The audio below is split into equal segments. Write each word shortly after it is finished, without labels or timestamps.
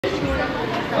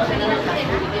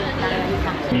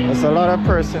There's a lot of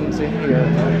persons in here.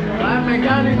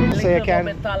 So you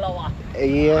can...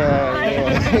 Yeah.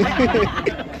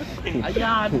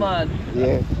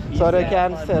 Yeah. So they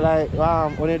can say like,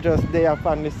 when you just there up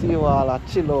on the seawall or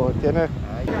chill out, you know?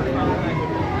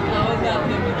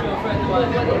 For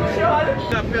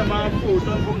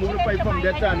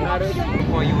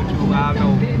YouTube, I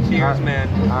know. Cheers, man.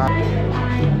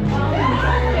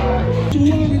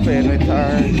 Playing with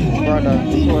our brother.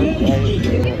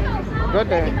 Good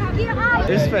day.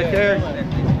 Respect here.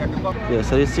 Yeah,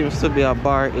 so this seems to be a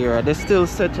bar area. They're still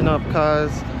setting up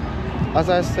because, as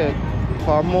I said,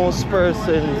 for most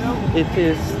persons it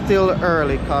is still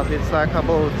early because it's like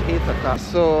about 8 o'clock.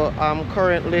 So I'm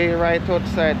currently right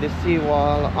outside the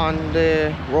seawall on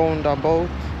the roundabout,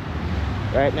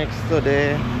 right next to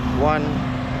the One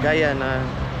Guyana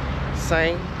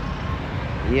sign.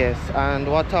 Yes, and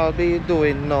what I'll be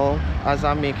doing now as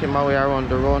I'm making my way around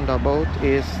the roundabout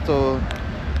is to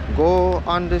go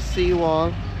on the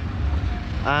seawall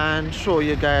and show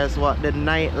you guys what the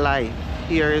nightlife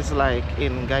here is like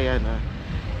in Guyana.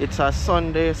 It's a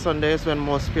Sunday. Sunday is when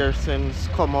most persons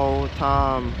come out,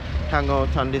 hang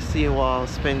out on the seawall,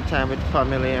 spend time with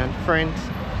family and friends.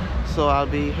 So I'll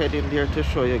be heading there to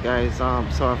show you guys some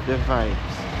of the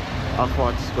vibes of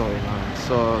what's going on.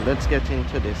 So let's get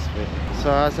into this video.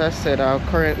 So as I said, I'm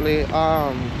currently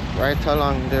right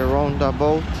along the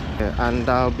roundabout, and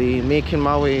I'll be making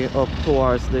my way up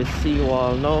towards the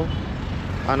seawall now.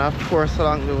 And of course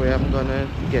along the way I'm gonna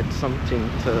get something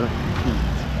to eat.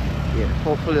 Yeah,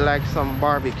 hopefully like some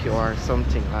barbecue or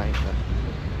something like that.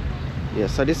 Yeah,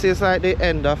 so this is like the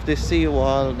end of the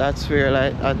seawall. That's where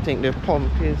like I think the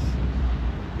pump is.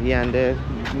 Yeah, and they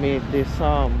made this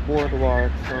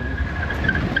boardwalk. So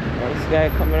this guy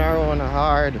coming around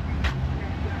hard.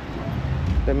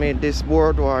 They made this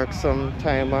boardwalk some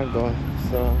time ago.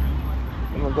 So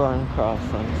I'm gonna go and cross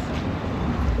and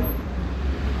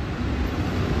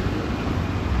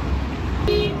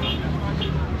see.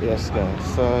 Yes guys,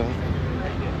 so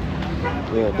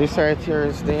yeah, this right here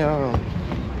is the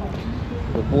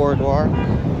boardwalk.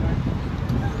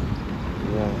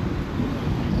 Yeah.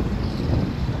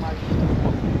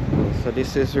 So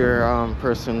this is where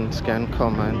persons can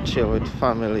come and chill with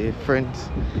family, friends.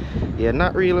 Yeah,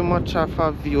 not really much of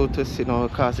a view to see now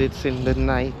because it's in the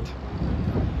night.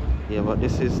 Yeah, but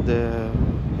this is the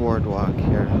boardwalk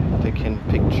here, taking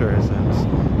pictures and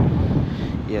stuff.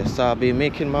 Yes, I'll be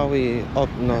making my way up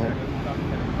now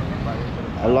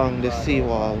along the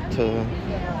seawall to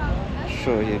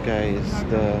show you guys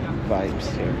the vibes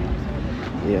here.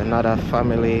 Yeah, another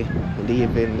family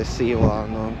leaving the seawall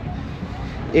now.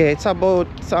 Yeah, it's about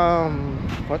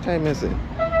what time is it?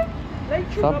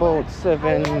 It's about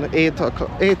 8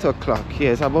 o'clock. Yeah,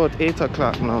 it's about 8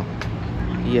 o'clock now.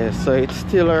 Yeah, so it's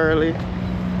still early.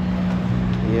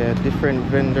 Yeah, different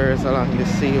vendors along the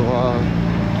seawall.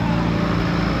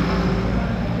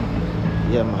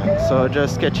 Yeah man, so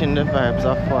just catching the vibes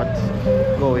of what's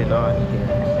going on here.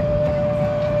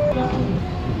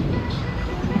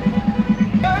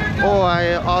 Oh,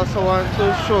 I also want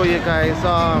to show you guys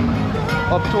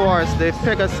up towards the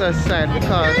Pegasus side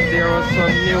because there was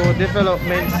some new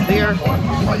developments there.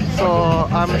 So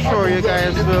I'm sure you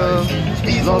guys will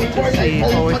love to see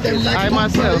how it is. I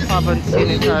myself haven't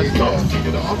seen it as well.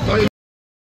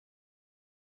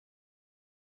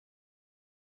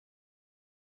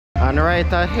 And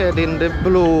right ahead in the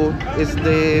blue is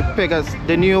the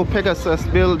new Pegasus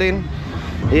building.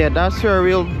 Yeah, that's where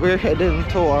we're heading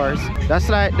towards. That's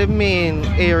like the main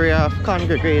area of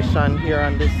congregation here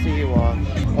on the seawall.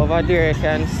 Over there you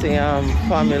can see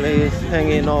families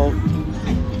hanging out.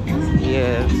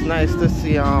 Yeah, it's nice to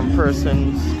see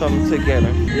persons come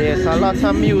together. Yes, a lot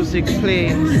of music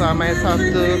playing, so I might have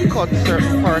to cut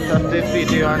certain part of the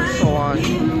video and so on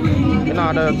in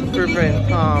order to prevent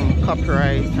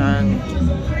copyright and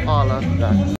all of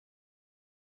that.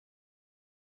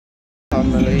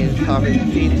 Family is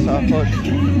having pizza hut,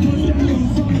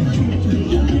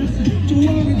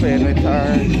 playing with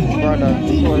our brother.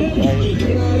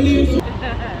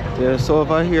 Yeah, so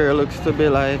over here looks to be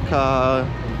like a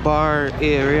bar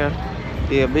area.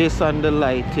 Yeah, based on the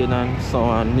lighting and so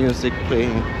on, music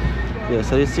playing. Yeah,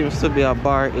 so this seems to be a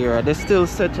bar area. They're still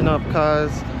setting up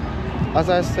because, as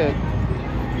I said,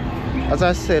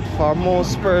 for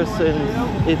most persons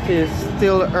it is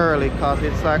still early because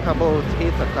it's like about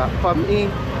 8 o'clock. For me,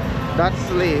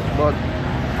 that's late, but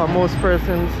for most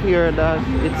persons here, that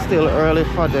it's still early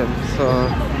for them. So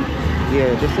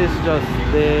yeah, this is just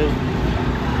the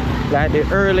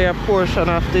earlier portion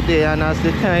of the day, and as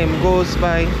the time goes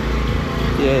by,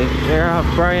 yeah, there are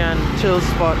Brian chill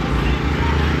spot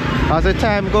As the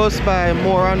time goes by,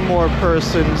 more and more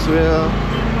persons will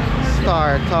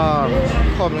start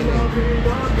coming in.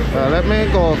 Let me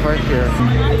go over here.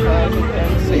 As you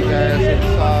can see, guys, it's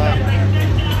a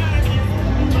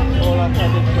whole lot of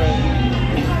different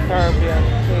Caribbean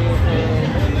flavors.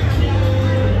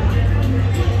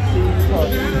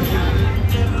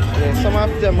 Yeah, some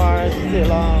of them are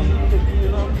still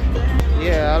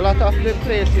yeah, a lot of the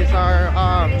places are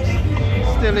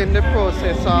still in the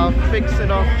process of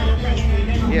fixing up.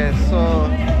 Yeah, so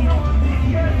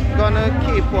gonna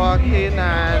keep walking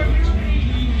and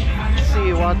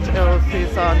see what else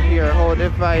is on here, how the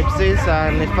vibes is,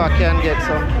 and if I can get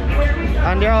some.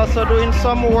 And they're also doing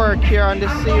some work here on the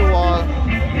seawall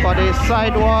for the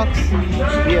sidewalks.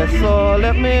 Yeah, so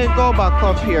let me go back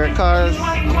up here because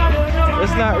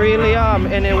it's not really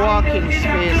any walking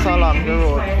space along the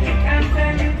road.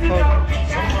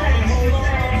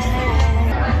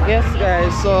 Yes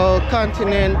guys, so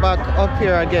continuing back up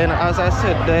here again, as I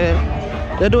said,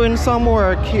 they're doing some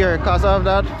work here because of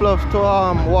that fluff to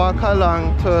walk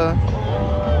along to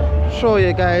show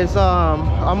you guys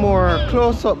a more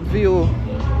close-up view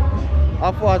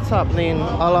of what's happening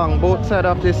along both sides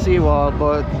of the seawall.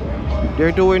 But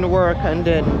they're doing work and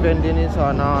then vending is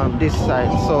on this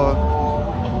side, so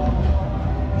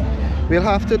we'll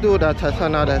have to do that at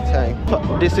another time.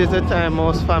 This is the time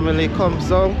most family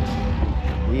comes out.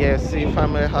 Yes, see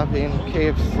family having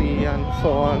KFC and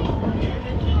so on.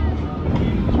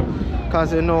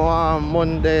 Because you know,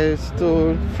 Mondays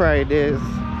to Fridays,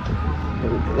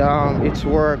 it's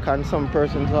work, and some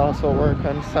persons also work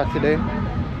on Saturday.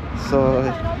 So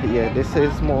yeah, this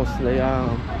is mostly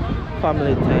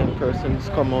family time. Persons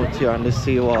come out here on the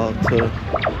seawall to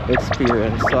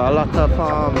experience. So a lot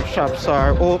of shops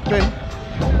are open.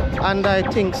 And I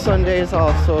think Sunday is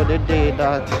also the day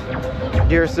that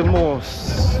there's the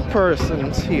most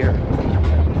persons here.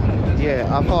 Yeah,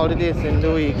 of all the days in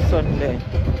the week, Sunday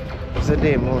is the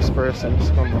day most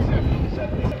persons come out.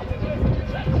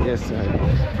 Yes, sir.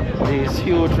 These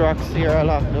huge rocks here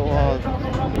along the wall.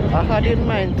 I had in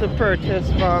mind to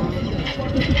purchase from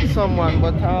someone,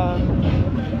 but I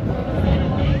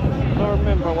don't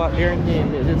remember what their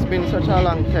name is. It's been such a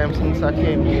long time since I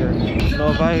came here. And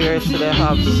over here should I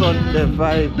have Sunday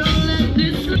vibes.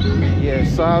 Yeah,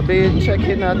 so I'll be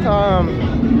checking at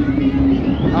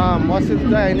what's his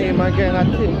guy name again? I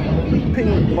think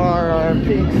Pink Bar or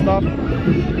Pink Stop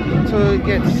to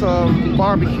get some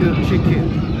barbecue chicken.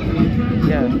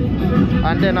 Yeah,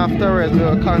 and then afterwards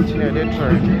we'll continue the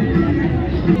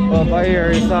journey. Over here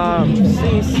is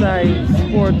Seaside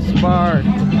Sports Bar.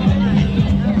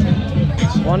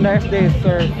 Wonder if they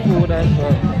serve food as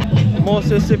well.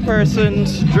 Most of the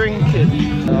persons drink it.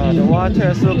 The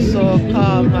waters look so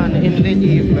calm and in the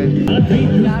evening.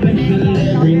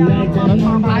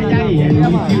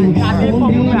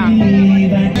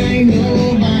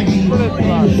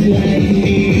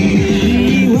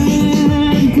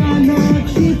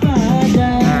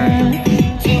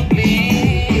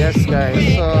 Yes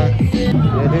guys, so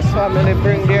yeah, this family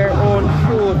bring their own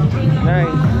food.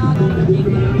 Nice.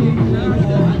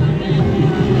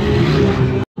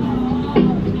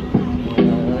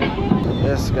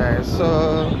 Yes guys, so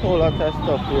a whole lot of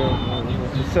stuff here.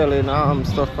 Selling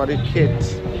stuff for the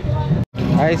kids.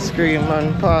 Ice cream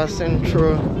and passing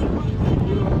through.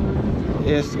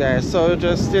 Yes guys, so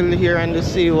just still here on the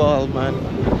seawall, man.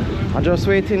 I'm just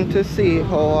waiting to see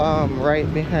how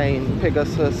right behind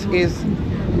Pegasus is.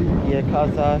 Yeah,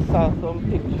 cause I saw some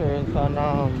pictures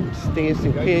on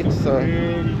Stacy page, so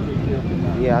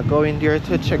yeah, going there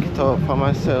to check it out for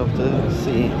myself to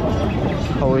see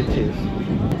how it is.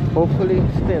 Hopefully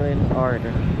it's still in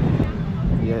order.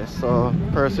 Yeah, so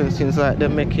person seems like they're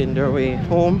making their way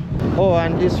home. Oh,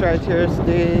 and this right here is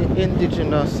the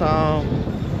indigenous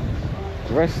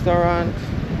restaurant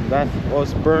that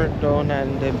was burnt down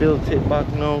and they built it back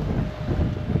now.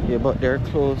 Yeah, but they're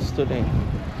closed today.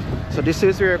 So this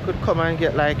is where you could come and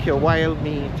get like your wild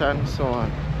meat and so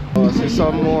on. Oh, see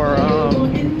some more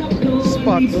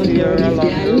spots here along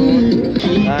the road.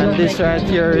 And this right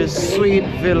here is Sweet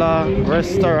Villa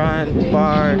Restaurant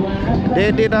Bar.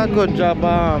 They did a good job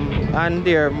on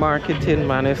their marketing,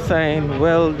 man. It's sign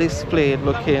well displayed,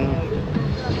 looking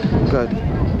good.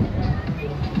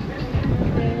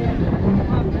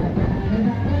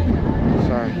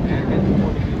 Sorry.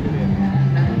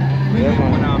 Yeah,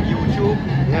 on YouTube.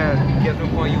 Yeah. Get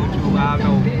them on YouTube. I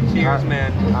know. Cheers,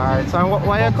 man. Alright, so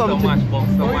why you come to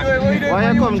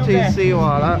why you come to the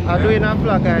Seawall? I'm doing a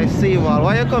vlog at Seawall.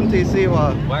 Why you come to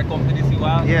Seawall? Why come to the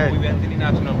Seawall? Yeah. We went to the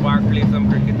National Park, played some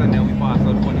cricket, and then we passed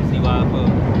out on the Seawall. So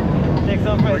Take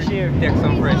some fresh air. Take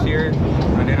some fresh air.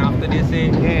 And then after this,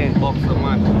 box some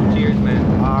match. Cheers, man.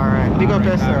 Alright, big up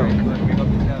yourself. Big up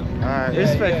yourself. Alright,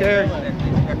 respect there.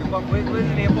 What's the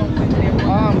name?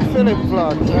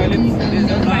 Philipvlogs, right?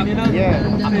 Yeah.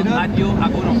 I'm gonna add you,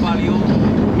 I'm gonna follow you.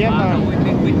 Yeah, man.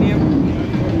 With name?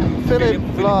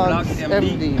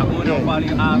 Philipvlogsmd. I'm gonna follow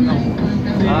you all now.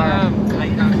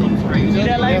 Like and subscribe. Is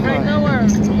that live right now or?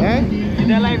 Eh? Is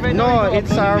that live right now? No,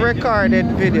 it's a recorded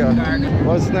video. It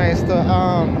was nice to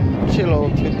chill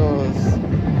out with those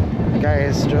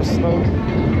guys just now.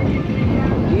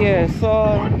 Yeah,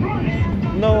 so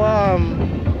now I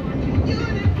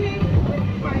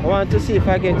want to see if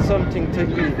I get something to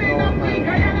eat now,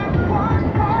 man.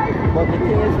 But the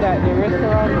thing is that the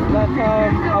restaurants that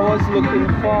I was looking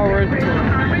forward to,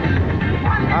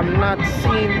 I'm not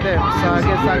seeing them, so I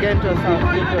guess I can just have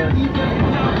to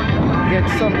get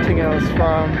something else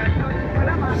from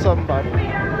somebody.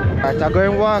 Right, I'm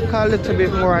going to walk a little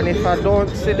bit more, and if I don't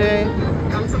see the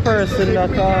person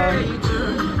that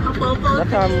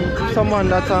someone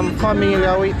that I'm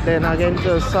familiar with, then I can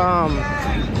just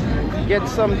get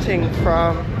something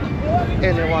from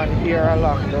anyone here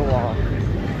along the wall.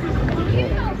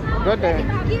 Good day.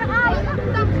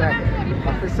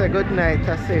 I say good night,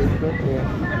 I say good day.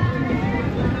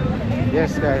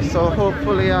 Yes guys, so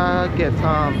hopefully I'll get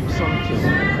something.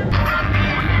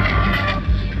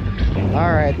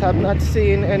 Alright, I'm not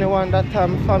seeing anyone that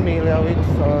I'm familiar with,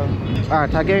 so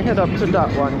alright, I'm going to head up to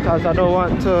that one because I don't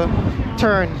want to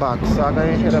turn back, so I'm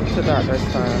going to head up to that this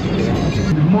time.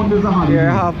 Here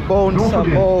I have bones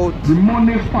about the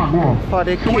Monday's fag off. For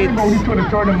the so when you kids. go to the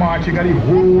 23rd of March, you got the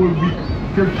whole week.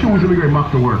 Till Tuesday going back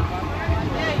to work.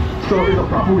 So it's a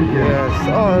proper weekend. Yes,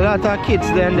 oh, a lot of kids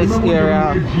there in this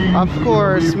area. Of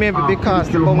course, maybe because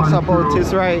the bounce about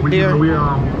is right there.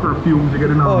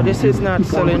 Oh, this is not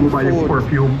selling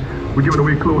food. We give it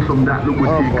away close from that. Look, we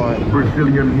take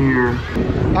Brazilian here.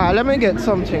 Alright, let me get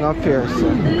something up here. So.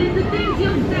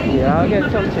 Yeah, I'll get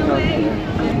something up here.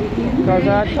 Because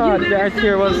I thought that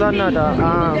here was another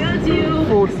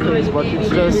food place, but it's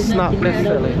just not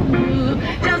necessarily.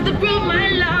 Just to prove my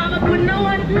love, I put no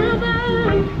one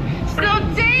above. So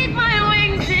take my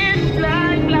wings and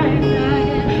fly, fly, fly,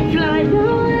 fly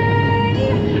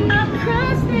away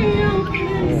across the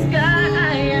open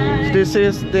sky. This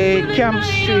is the Camp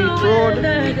Street Road.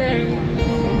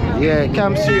 Yeah,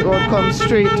 Camp Street Road comes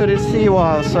straight to the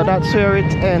seawall, so that's where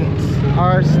it ends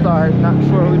or start, not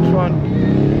sure which one.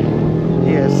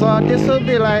 Yeah, so this will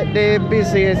be like the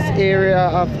busiest area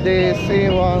of the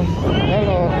seawall.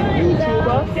 Hello,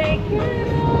 YouTuber?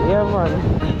 Yeah, man.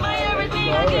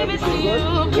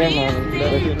 Yeah, man.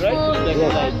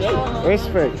 Yeah.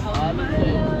 Respect.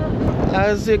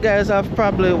 As you guys have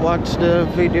probably watched the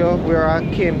video where I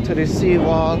came to the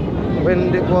seawall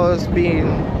when it was being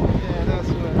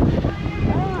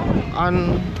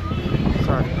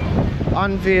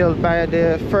unveiled by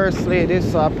the First Lady,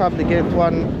 so I'll probably get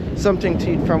something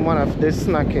to eat from one of the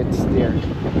snackets there.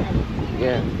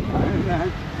 Yeah.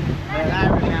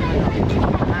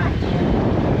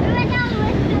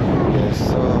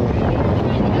 So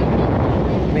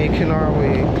making our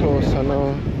way closer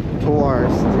now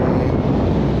towards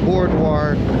the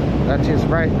boardwalk that is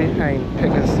right behind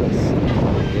Pegasus.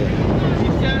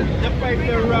 The pipe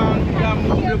around,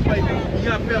 move the pipe. You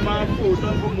have to have food,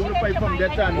 don't move the pipe from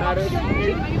that and that.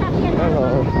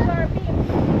 Hello.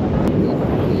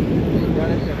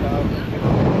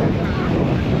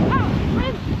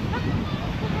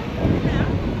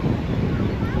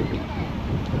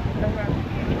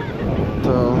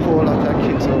 So a whole lot of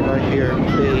kids over here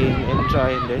playing,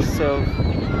 enjoying themselves.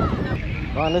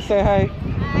 Wanna say hi?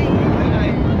 Hi.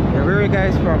 Yeah, where are you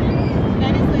guys from?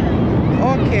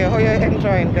 Venezuela. Okay, how are you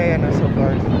enjoying Guyana so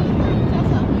far?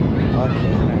 Okay,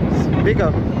 nice. Big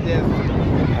up. Yes.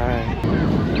 Alright.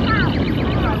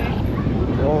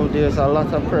 Oh, there's a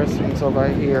lot of persons over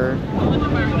here.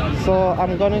 So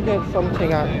I'm gonna get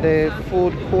something at the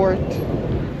food court.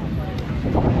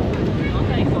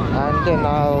 And then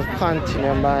I'll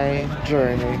continue my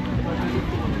journey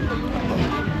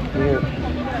here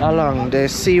along the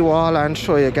seawall and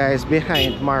show you guys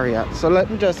behind Marriott. So let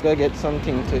me just go get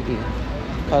something to eat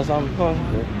because I'm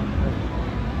hungry.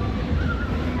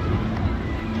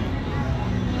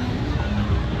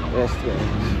 Yes, yes.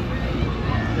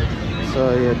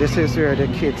 So yeah, this is where the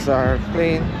kids are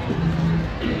playing.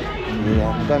 Yeah,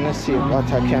 I'm gonna see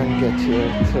what I can get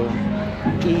here to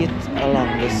eat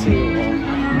along the seawall.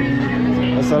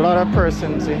 There's a lot of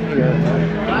persons in here.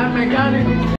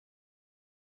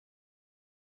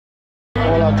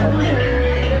 All of them.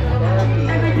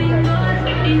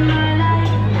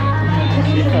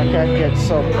 See if I can get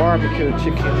some barbecue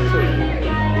chicken too.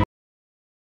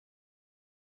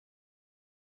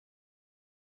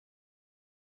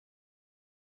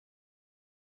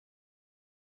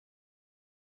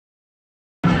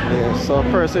 Yeah, so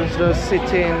persons just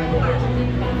sitting,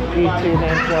 eating,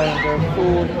 enjoying their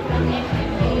food.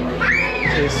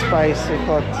 It's spicy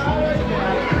cut.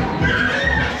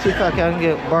 See if I can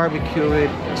get barbecue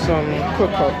with some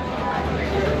cook-up.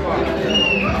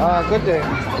 Good day.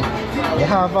 You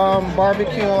have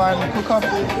barbecue and cook-up?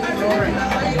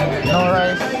 No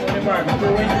rice.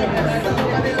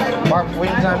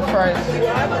 Wings and fries.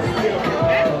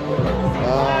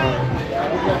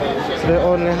 So they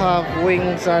only have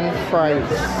wings and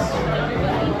fries.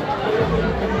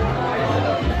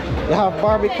 You have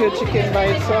barbecue chicken by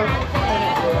itself?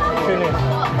 Finish.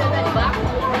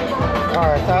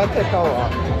 Alright, I'll take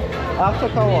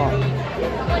a walk.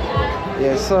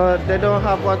 Yeah, so they don't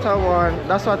have what I want.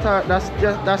 That's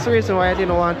the reason why I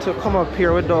didn't want to come up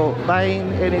here without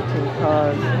buying anything,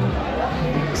 because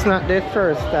it's not the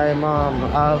first time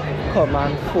I've come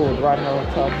and food run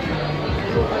out of.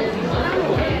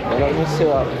 But let me see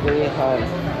what they have.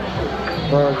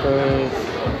 Burgers,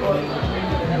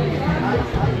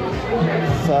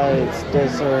 sides,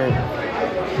 dessert.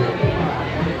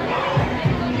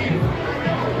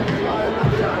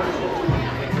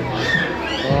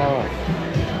 Oh.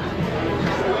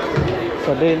 So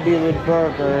they deal with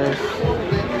burgers,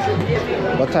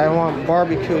 but I want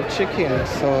barbecue chicken,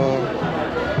 so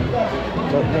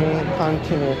let me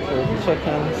continue to check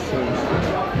and see.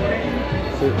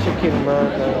 So chicken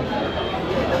burger,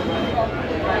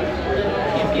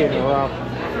 chicken wrap,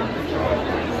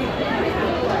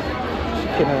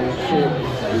 chicken and chips.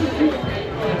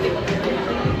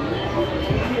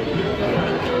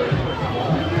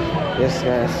 Yes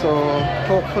guys, so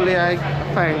hopefully I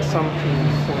find something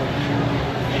soon.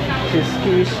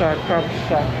 Ski shot, crab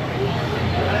shot.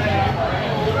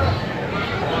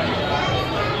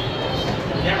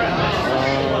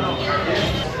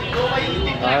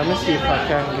 Let me see if I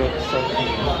can get something.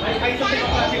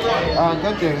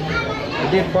 Good thing. You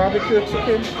did barbecue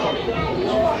chicken?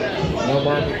 No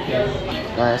barbecue.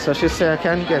 Alright, so she said I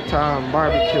can get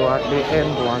barbecue at the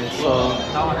end one, so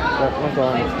let me go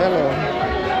on. Hello.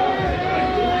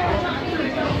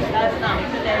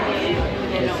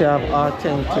 You see, I have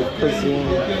authentic cuisine.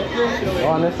 You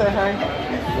want to say hi?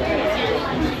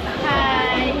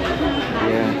 Hi.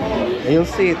 Yeah. You'll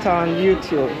see it on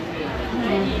YouTube.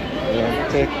 Yeah,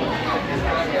 take it.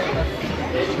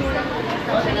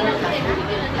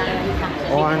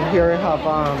 Oh, and here we have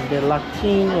the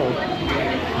Latino.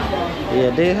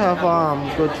 Yeah, they have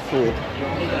good food.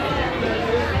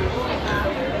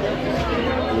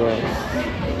 Yes.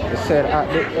 They said at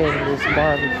the end is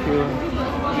barbecue.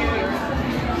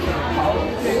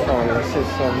 Oh, this is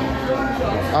some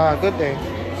good day.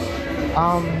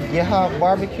 You have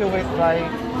barbecue with like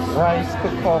rice,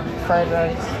 cook up, fried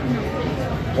rice.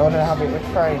 You don't have it with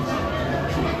fries.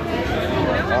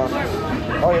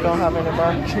 Oh, you don't have any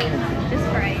barbecue? Just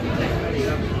fries.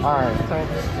 Alright,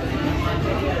 thanks.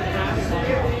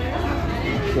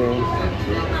 Okay.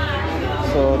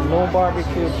 So no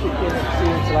barbecue chicken, it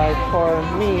seems like for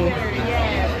me.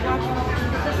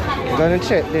 I'm gonna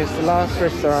check this last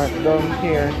restaurant down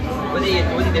here. What's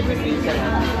the difference between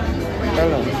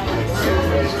Hello.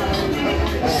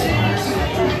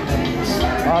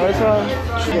 All this one?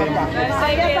 So you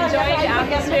enjoy the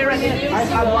atmosphere and the music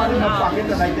what do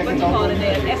you call it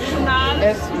there?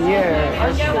 It's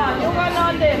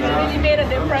really made a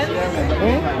difference.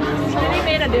 It's really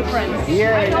made a difference.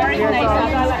 Yeah, very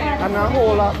nice. And a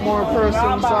whole lot more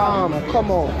persons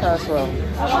come out as well.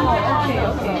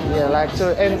 Okay. Yeah, like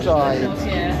to enjoy it.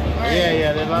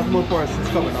 Yeah, there's a lot more persons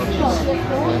coming out.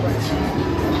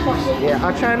 Yeah,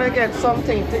 I'm trying to get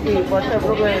something to eat, but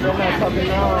everywhere they're not having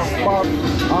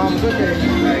good day.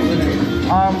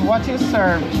 What you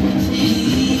serve?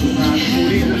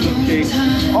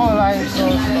 Oh, like so.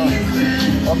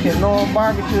 Okay, no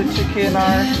barbecue chicken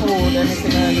or food,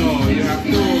 anything else? No, you have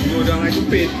to go down like a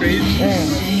pastry.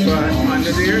 But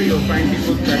under there you'll find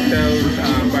people cocktails,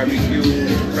 barbecue,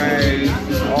 fries,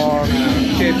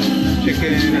 chips,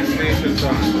 chicken, and snakes and so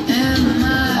on.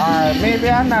 Maybe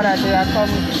another day I come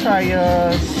try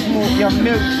your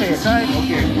milkshake, right?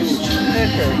 Okay.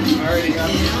 Okay.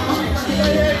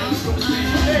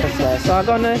 Alright. So I'm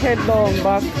gonna head down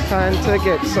back trying to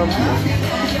get something.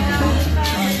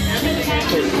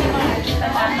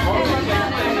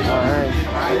 Alright.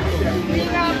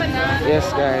 Yes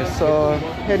guys, so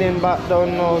heading back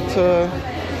down now to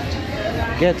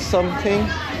get something.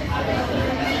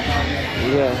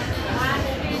 Yeah.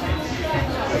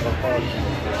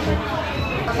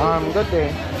 Good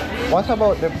day. What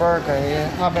about the burger? You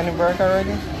have any burger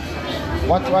already?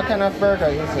 What kind of burger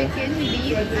is it? Chicken,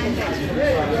 beef, and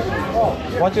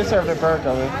vegetables. What you serve the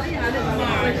burger with?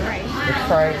 With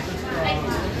fries.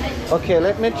 Okay,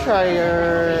 let me try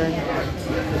your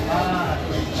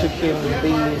chicken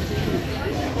beef.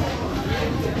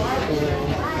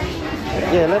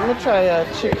 Yeah, let me try a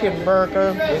chicken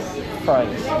burger with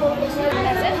fries.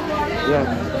 That's it? Yeah.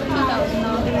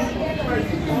 $2,000.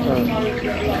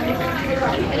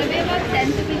 It'll be about 10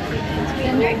 to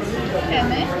 15 minutes.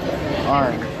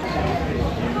 Alright.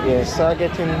 Yeah, so I'm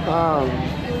getting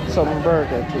some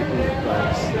burger to eat,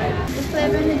 guys. The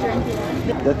flavor in the drink.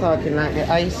 They're talking like the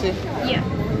icy? Yeah.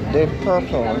 The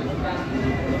purple one.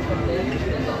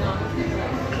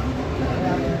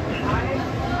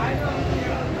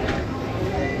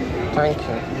 Thank you.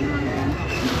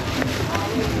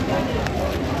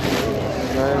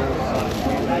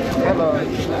 Hello.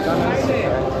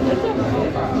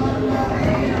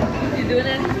 You doing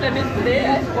any swimming today? I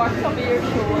watched some of your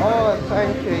shows. Oh,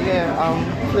 thank you. Yeah, I'm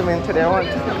swimming today. I want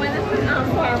to. When is the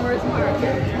farmer's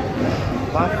market?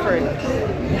 My friends,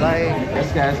 like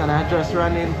this guys, and I just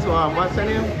ran into what's her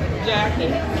name?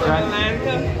 Jackie from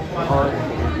Atlanta. Oh,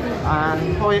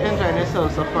 and how are you enjoying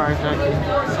yourself so far, Jackie?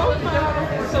 So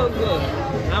far, so good.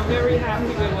 I'm very happy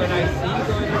with what I see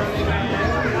going on in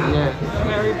Guyana. Yeah.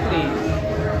 Very pleased.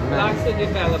 Lots of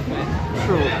development.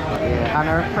 True. Yeah. And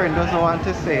her friend doesn't want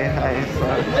to say hi, so.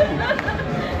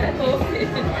 Okay.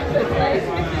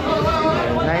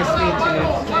 Nice meeting you.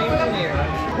 Same here.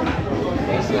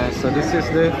 Yes, guys. So this is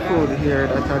the food here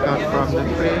that I got from the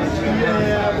place.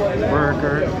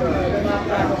 Burger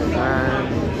and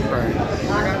fries.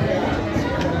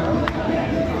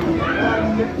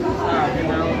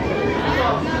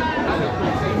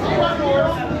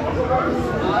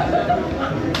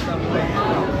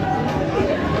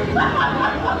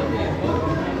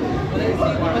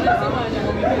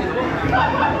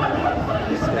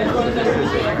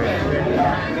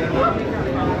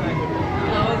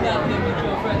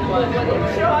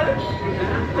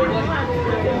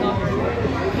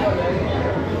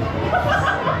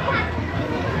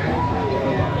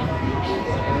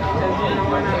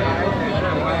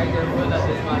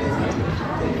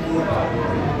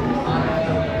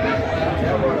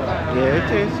 Yeah, it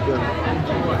tastes good.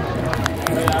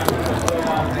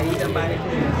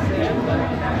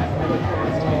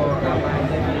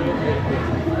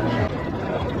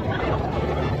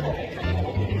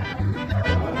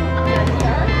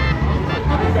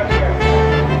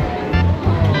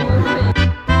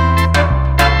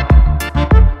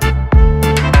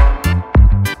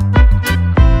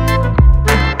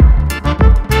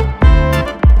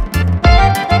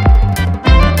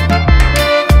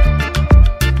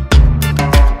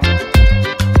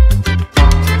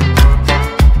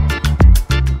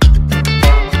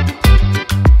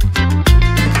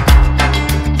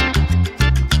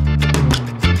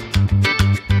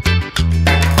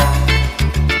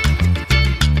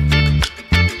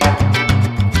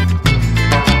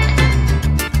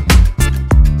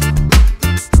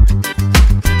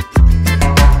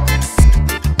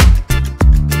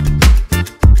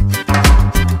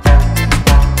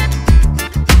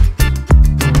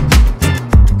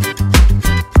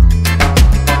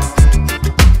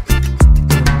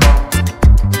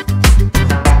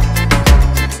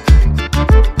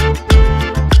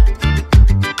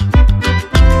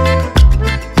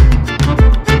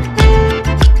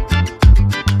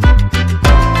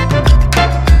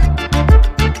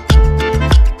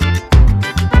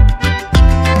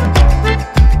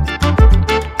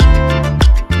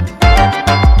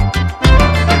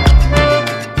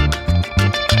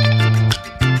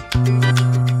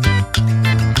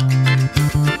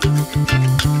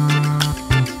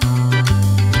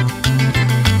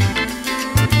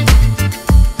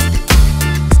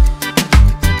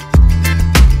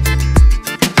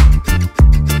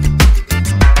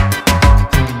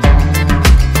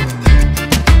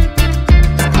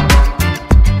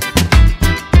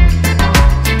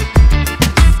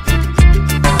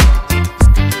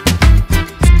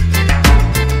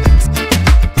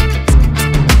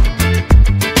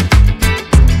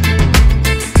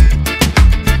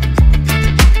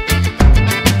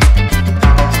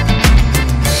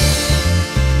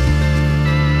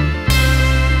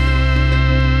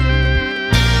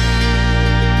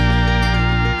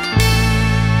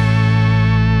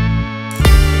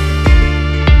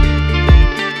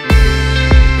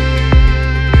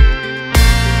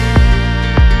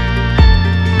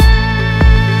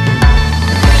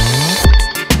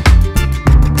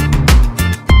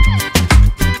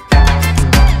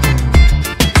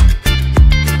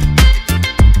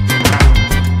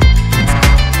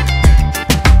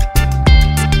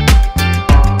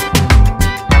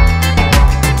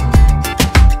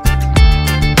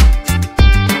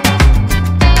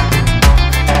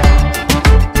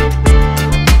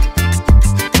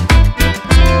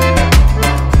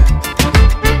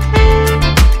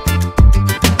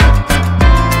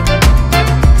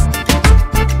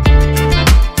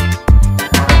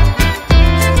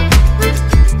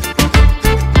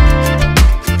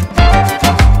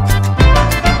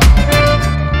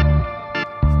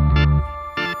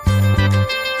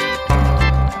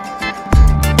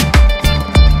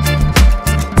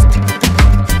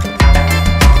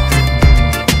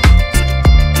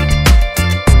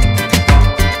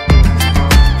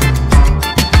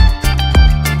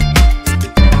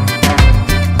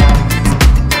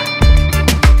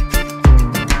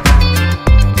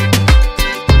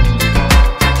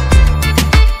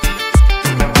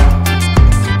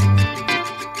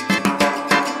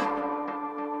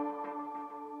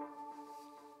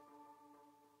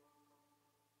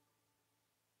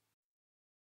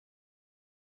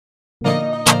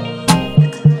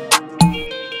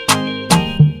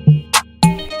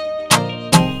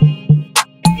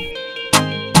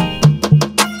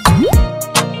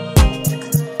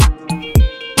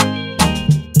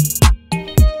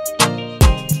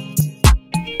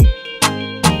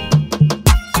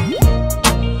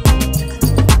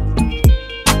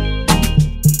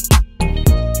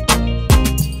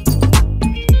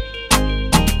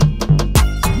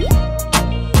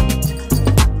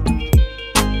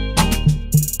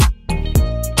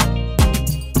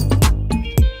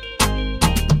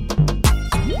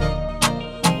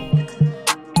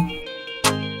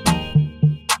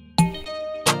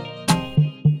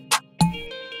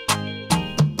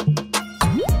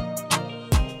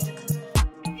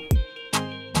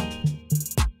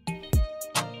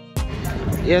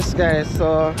 Yes guys,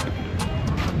 so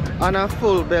on a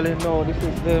full belly now, this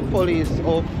is the police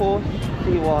outpost,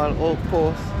 seawall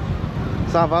outpost.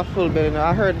 So I have a full belly now.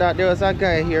 I heard that there was a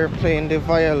guy here playing the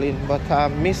violin, but I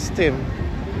missed him.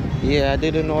 Yeah, I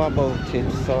didn't know about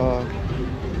it. So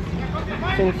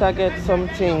since I get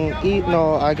something eat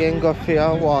now, I can go for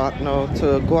a walk now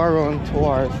to go around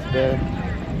towards the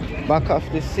back of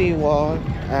the seawall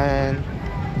and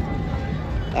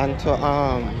to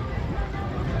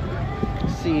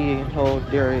see how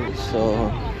there is.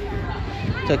 So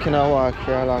taking a walk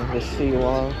here along the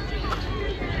seawall.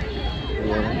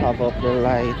 Yeah, have up the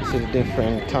lights in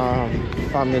different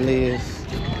families.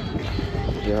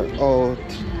 They're out.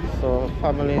 So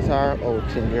families are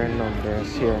out in their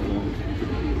numbers here now,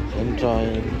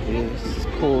 enjoying these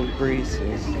cool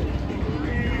breezes.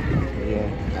 Yeah,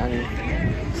 and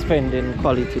spending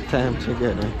quality time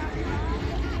together.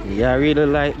 Yeah, I really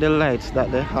like the lights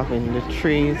that they have in the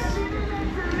trees.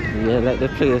 Yeah, let the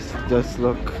place just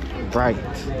look bright.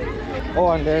 Oh,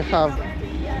 and they have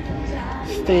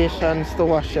stations to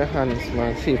wash your hands,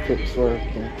 man. See if it's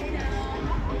working.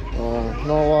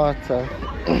 No water.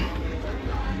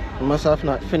 You must have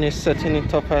not finished setting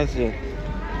it up as yet.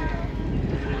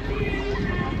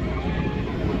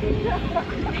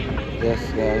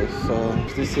 Yes guys, so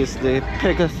this is the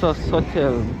Pegasus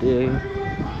Hotel, the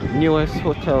newest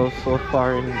hotel so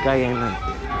far in Guyana.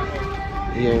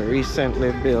 Yeah,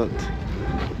 recently built.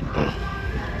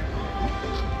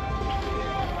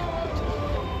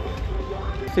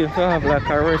 Seems to have like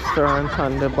a restaurant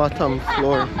on the bottom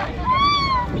floor.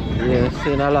 Yeah,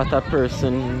 seeing a lot of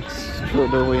persons through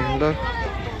the window.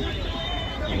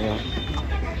 Yeah.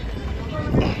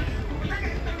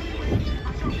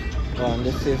 And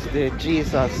this is the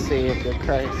Jesus Save the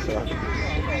Christ.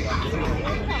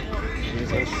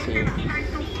 Jesus Save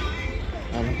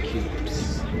and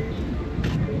Keeps.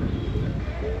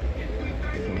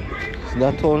 It's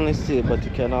not only save, but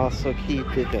you can also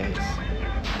keep it, guys.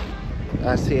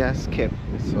 As he has kept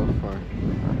me so far.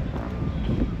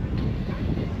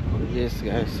 Yes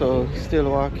guys, so still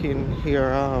walking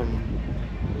here along.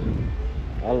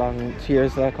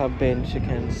 Here's like a bench you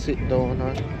can sit down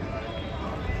on.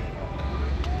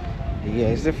 Yeah,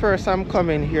 it's the first I'm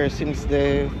coming here since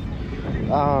they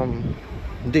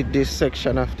did this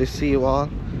section of the seawall.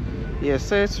 Yeah,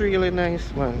 so it's really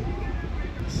nice, man.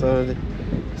 So the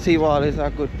seawall is a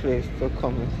good place to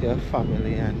come with your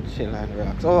family and chill and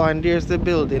relax. Oh, and there's the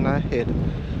building ahead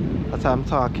that I'm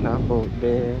talking about.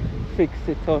 They fixed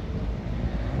it up.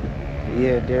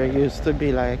 Yeah, there used to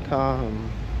be like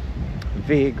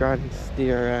vagrants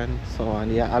there and so on.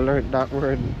 Yeah, I learned that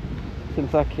word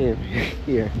since I came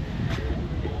here.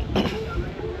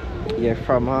 Yeah,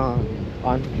 from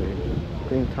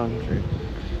 100.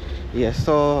 Yeah,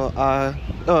 so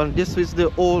this is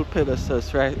the old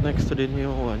Pegasus right next to the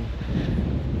new one.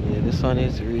 Yeah, this one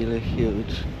is really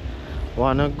huge.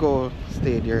 Wanna go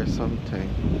stay there sometime.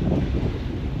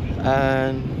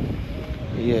 And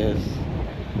yes,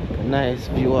 a nice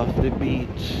view of the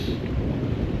beach.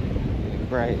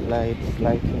 Bright lights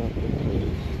lighting up the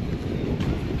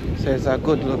place. So it's a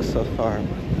good look so far.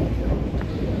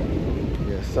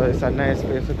 Yeah, so it's a nice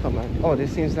place to come and oh,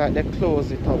 this seems like they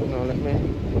closed it up now. Let me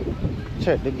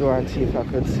check the door and see if I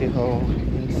could see how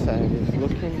inside is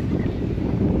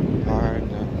looking. Or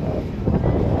no.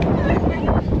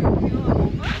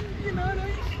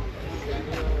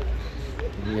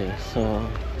 Yeah, so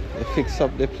they fix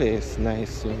up the place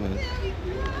nicely, man.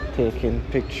 Taking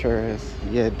pictures.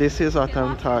 Yeah, this is what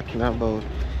I'm talking about.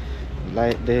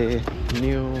 Like the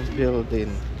new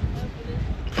building.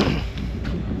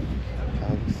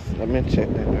 Let me check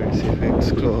the door, see if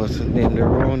it's closed. And then the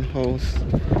roundhouse.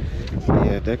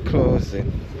 Yeah, they're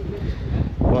closing.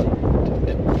 But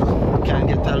you can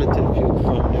get a little view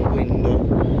from the window.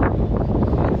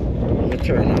 Let me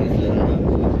turn on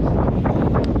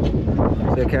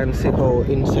so you can see how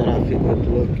inside of it would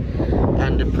look.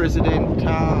 And the president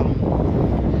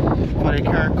for the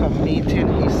CARICOM meeting,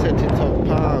 he set it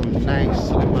up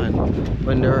nicely, man.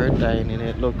 When they were dining,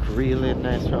 it looked really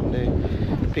nice from the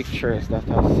pictures that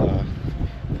I saw.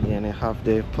 Yeah, and they have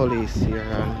the police here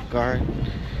and guard.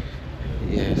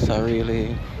 Yeah, it's a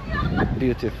really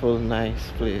beautiful,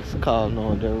 nice place called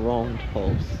now the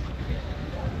Roundhouse.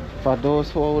 For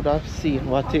those who would have seen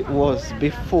what it was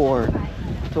before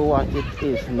to what it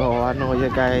is now, I know you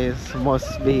guys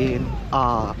must be in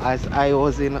awe, as I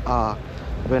was in awe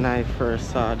when I first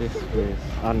saw this place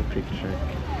on picture.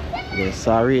 Yes,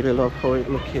 I really love how it's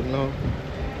looking now.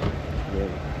 Yeah,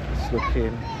 it's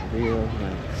looking real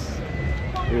nice.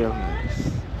 Real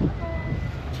nice.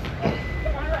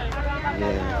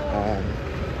 Yeah,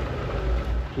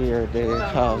 Here they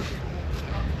have.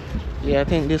 Yeah, I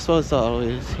think this was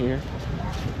always here.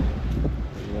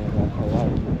 Yeah, that's a lot.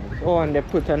 Oh, and they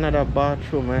put another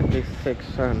bathroom at this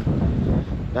section.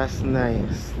 That's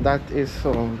nice. That is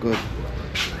so good.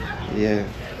 Yeah.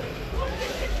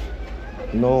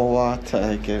 No water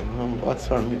again. What's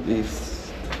wrong with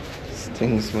these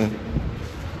things, man?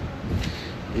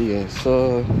 Yeah,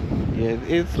 so yeah,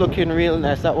 it's looking real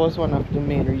nice. That was one of the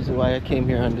main reasons why I came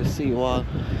here on the seawall,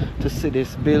 to see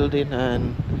this building,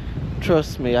 and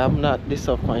trust me, I'm not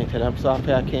disappointed. I'm so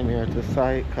happy I came here to see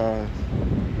it, because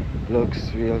it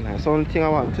looks real nice. Only thing I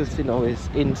want to see now is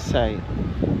inside,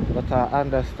 but I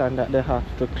understand that they have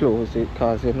to close it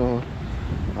because, you know,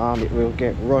 it will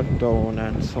get run down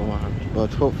and so on,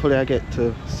 but hopefully I get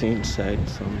to see inside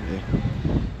someday.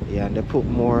 Yeah, and they put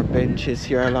more benches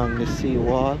here along the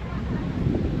seawall.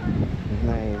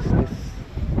 Nice.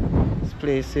 This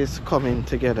place is coming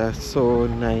together so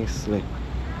nicely.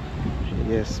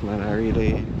 Yes, man, I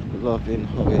really loving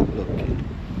how it looking.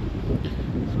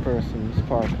 This person's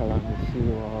parked along the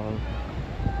seawall.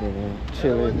 They're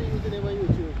chilling.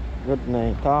 Good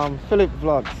night. Philip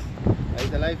Vlogs. Is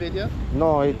it a live video?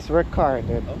 No, it's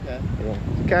recorded. Okay. Yeah.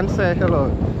 You can say hello.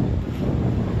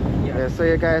 Yeah, so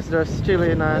you guys just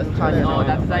chilling and hanging out. No,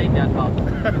 that's the Indian pub.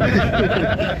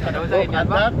 That was the Indian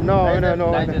pub? No.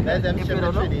 That's them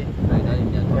Chili.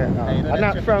 I'm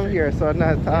not from here, so I'm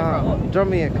not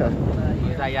Jamaica.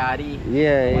 He's a yardie.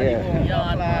 Yeah.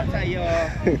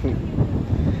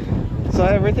 So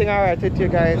everything alright with you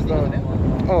guys though?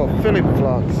 Oh, Philip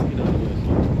Vlogs.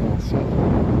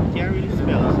 Awesome. Can't really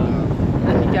spell, so.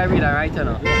 You can read it right, you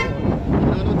know. You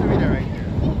don't know to read it right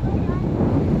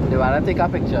here. They want to take a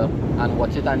picture and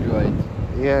watch it and draw it.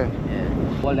 Yeah.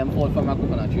 All them fall from a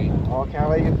coconut tree. Okay,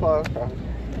 where you fall from?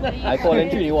 I fall in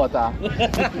Trinity water. I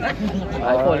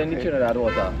fall in the Trinidad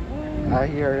water. I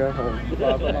hear you.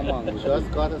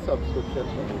 Just got a subscription.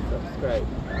 Subscribe.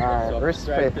 Alright,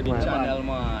 respect, to the man. channel,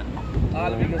 man.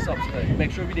 All of you subscribe.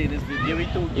 Make sure we did this video. Give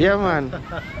it to Yeah, man.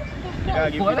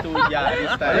 give it to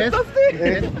this time.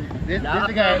 This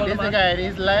the guy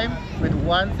is live with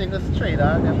one single straight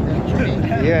on them three.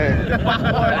 Yeah.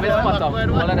 All of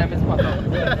them is patong.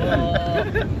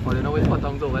 Oh, you know which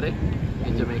patongs over there?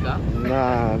 In Jamaica?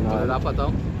 Nah. What is that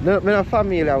patong? No, I'm not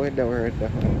familiar with the word.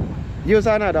 Use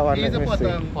another one. He's a Let me see.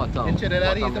 potong. In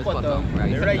Trinidad, he's a potong.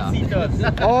 Right, The right seaters.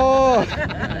 Oh,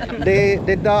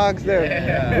 the dogs there.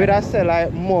 Yeah. We just say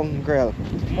like mongrel.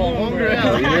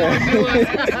 Mongrel.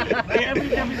 Yeah.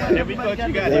 Every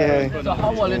country got Yeah. So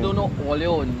how all you don't know all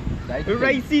your own?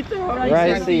 Right seater.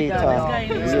 Right seater.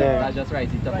 Yeah. That's just right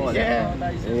seater for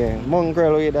Yeah.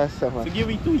 Mongrel with that stuff. So give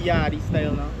it to yardie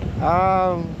style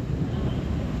now.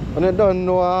 When you don't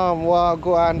know what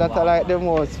go on, that's like the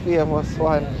most famous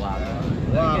one.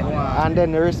 Wow. And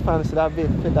then the response to that bit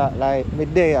for that, like me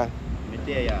there.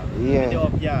 Yeah.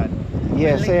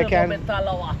 Yeah, so you can.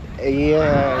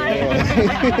 Yeah.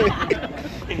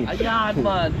 A yard,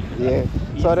 man. Yeah.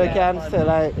 So they can say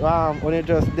like, when you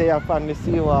just there up on the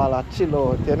seawall or chill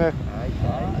out, you know?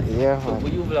 Yeah, So man. were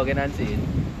you vlogging and saying?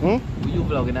 Were you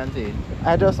vlogging and saying?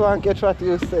 I just want to get what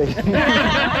you say.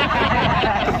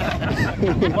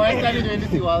 First time you doing the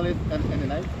seawall in the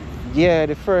night? Yeah,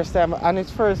 the first time, and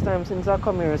it's first time since I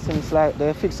come here, since like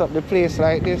they fix up the place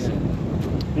like this.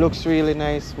 Looks really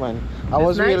nice, man. I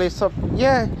was nice? really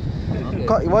yeah.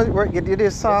 Okay. You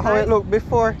did saw how it looked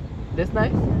before? This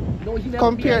nice? No, he never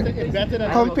Compared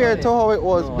to how it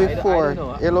was No, before, I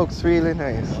don't know. it looks really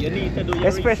nice. You need to do your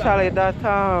Especially that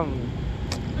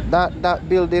that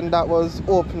building that was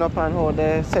open up and how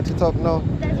they set it up now.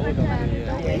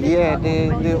 Yeah,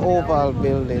 the oval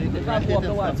building.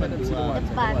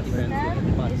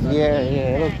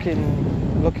 Yeah,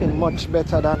 looking much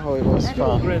better than how it was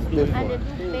from before.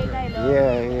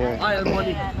 Yeah. Oil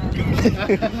money.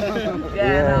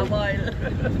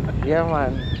 Yeah,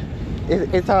 man.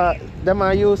 Them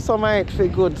are use some of it for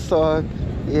good, so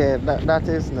yeah, that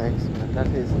is nice, man. That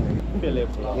is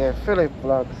nice. Yeah, Philip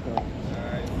Vlogs.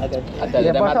 I tell Yeah,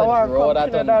 you, them but have I want to to draw come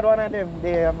that to on. that one of them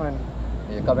there, man.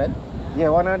 You come in? Yeah,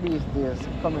 one of these days.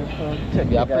 Coming from check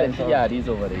We you have guys plenty out. yardies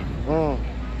over there.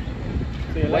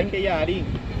 So you like a yardie?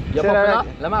 You Say popular?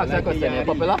 that Let me ask you a question. You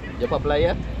popular? You popular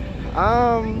here?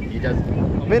 You just...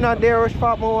 Me not there which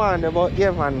part I want, but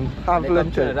yeah, man, have When you come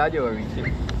lunch. Trinidad, you will reach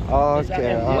it.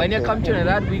 Okay. When you come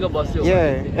Trinidad, we go bust you over.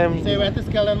 Yeah, So you went to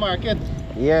Skeleton Market?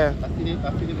 yeah. I see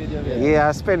the video there. Yeah,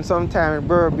 I spent some time in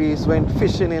Burbees, went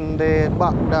fishing in the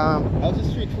back dam. How's the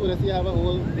street food? I see you have a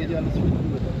whole video on the street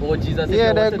food. Oh Jesus! if Yeah,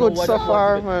 you they're want to know good what so you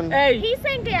far, want to man. Hey! He's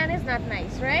saying Guyana is not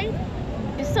nice, right?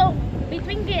 So,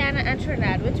 between Guyana and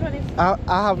Trinidad, which one is? I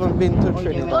haven't been to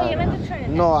Trinidad. Oh, you went to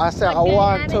Trinidad? No, I said I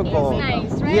want to go. Is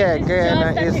nice, right? Yeah, It's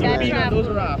Guyana just is that you gotta nice.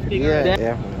 travel.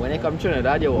 Yeah. When you come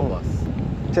Trinidad, you will bus.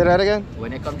 Say that again?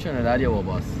 When you come Trinidad, you will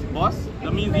bus. Boss,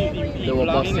 that means They will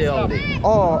bus you all day.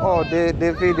 Oh, the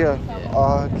video.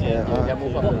 Oh, okay. Yeah,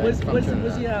 move up the line from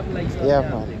Trinidad. Yeah,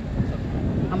 man.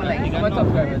 How much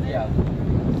subscribers you have?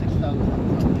 6,000.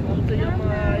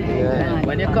 Yeah.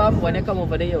 When you come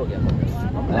over there, you'll get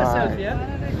Alright.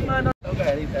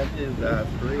 Okay, that is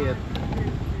great.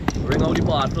 Bring out the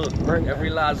bottle. Bring every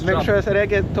last Make drop. sure so they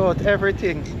get taught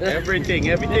everything.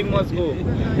 everything must go.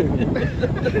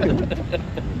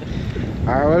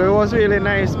 Alright, well, it was really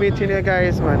nice meeting you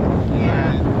guys, man.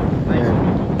 Yeah.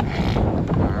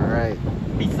 Alright.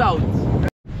 Peace out.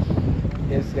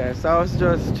 Yes, guys. So I was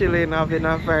just chilling, having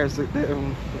a vibes with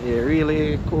them. Yeah,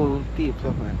 really cool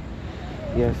people, man.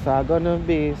 Yes, I'm gonna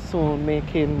be soon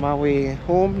making my way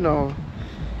home now.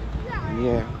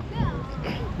 Yeah.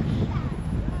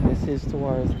 This is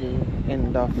towards the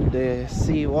end of the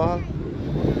seawall.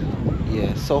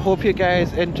 Yeah, so hope you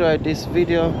guys enjoyed this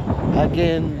video.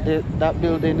 Again, that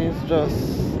building is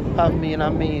just have me in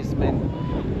amazement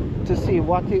to see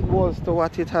what it was to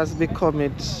what it has become.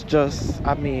 It's just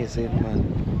amazing, man.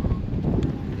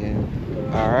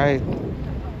 Yeah. All right.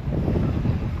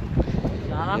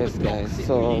 Yes, guys.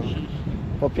 So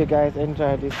hope you guys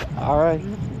enjoyed this. All right.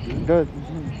 Good.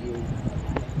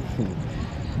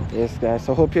 Yes, guys.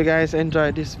 So hope you guys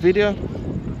enjoyed this video,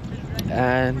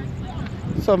 and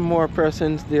some more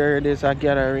persons there. There's a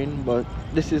gathering, but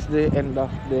this is the end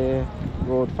of the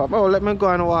road. Oh, let me go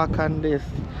and walk on this.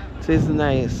 This is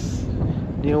nice.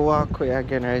 New walkway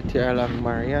again right here along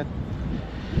Marriott.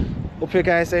 Hope you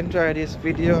guys enjoyed this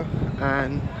video,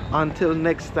 and until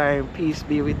next time, peace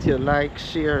be with you. Like,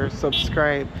 share,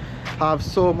 subscribe. I have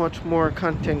so much more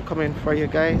content coming for you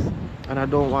guys, and I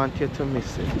don't want you to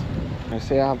miss it. I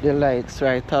say I have the lights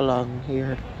right along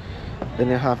here, then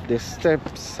you have the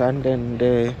steps, and then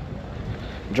the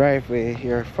driveway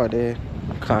here for the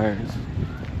cars.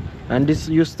 And this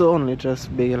used to only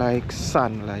just be like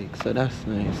sunlight, so that's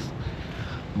nice.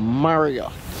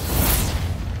 Marriott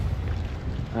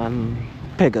and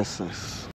Pegasus.